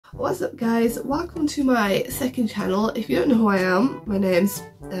What's up guys, welcome to my second channel. If you don't know who I am, my name's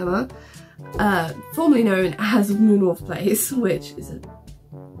Emma, formerly known as Moonwolf Plays, which is a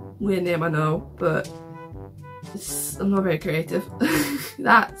weird name I know, but I'm not very creative.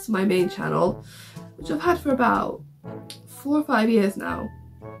 That's my main channel, which I've had for about 4 or 5 years now,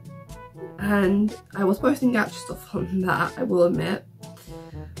 and I was posting gacha stuff on that, I will admit,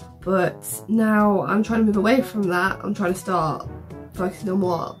 but now I'm trying to move away from that. I'm trying to start focusing on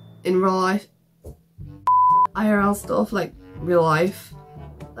more in real life, IRL stuff, like real life,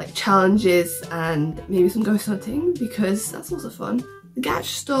 like challenges and maybe some ghost hunting, because that's also fun. The gacha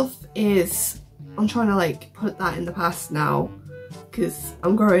stuff is, I'm trying to like put that in the past now, because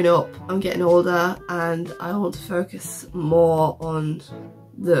I'm growing up, I'm getting older, and I want to focus more on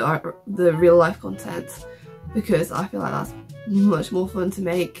the real life content, because I feel like that's much more fun to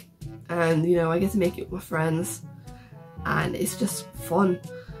make, and you know, I get to make it with my friends and it's just fun.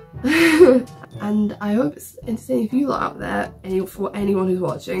 And I hope it's entertaining for you lot out there, for anyone who's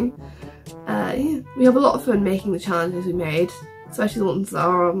watching. Yeah, we have a lot of fun making the challenges we made, especially the ones that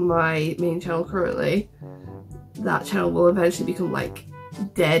are on my main channel currently. That channel will eventually become like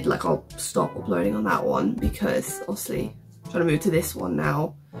dead, like I'll stop uploading on that one, because obviously I'm trying to move to this one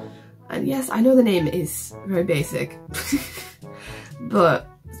now. And yes, I know the name is very basic, but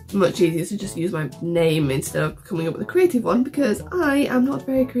it's much easier to just use my name instead of coming up with a creative one, because I am not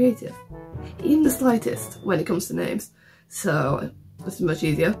very creative, in the slightest, when it comes to names. So this is much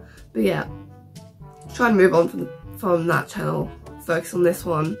easier. But yeah, try and move on from that channel, focus on this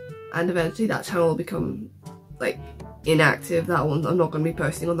one, and eventually that channel will become like inactive. That one, I'm not going to be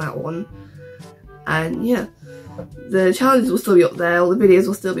posting on that one. And yeah, the challenges will still be up there, all the videos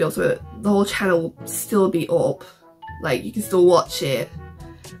will still be up, so the whole channel will still be up, like you can still watch it.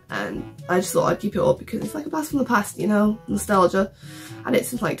 And I just thought I'd keep it up because it's like a blast from the past, you know, nostalgia. I had it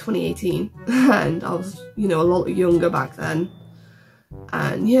since like 2018 and I was, you know, a lot younger back then.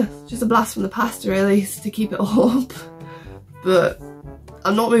 And yeah, just a blast from the past really, to keep it up. But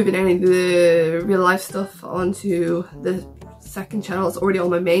I'm not moving any of the real life stuff onto the second channel. It's already on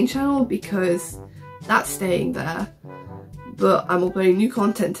my main channel because that's staying there. But I'm uploading new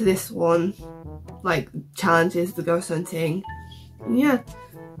content to this one, like challenges, the ghost hunting, and yeah.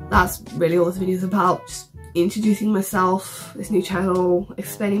 That's really all this video is about, just introducing myself, this new channel,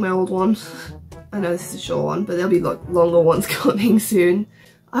 explaining my old one. I know this is a short one, but there'll be like longer ones coming soon.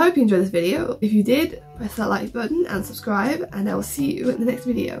 I hope you enjoyed this video. If you did, press that like button and subscribe, and I will see you in the next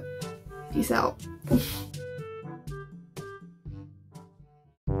video. Peace out.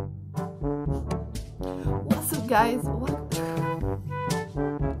 What's up guys?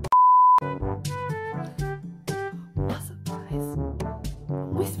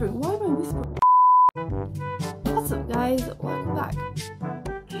 Whispering, why am I whispering? What's up guys, welcome back.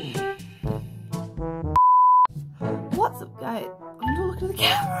 What's up guys, I'm not looking at the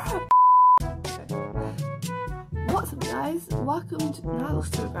camera. Okay. What's up guys, welcome to, no, that looks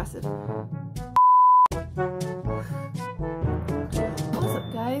too aggressive. What's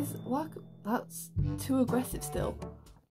up guys, welcome, that's too aggressive still.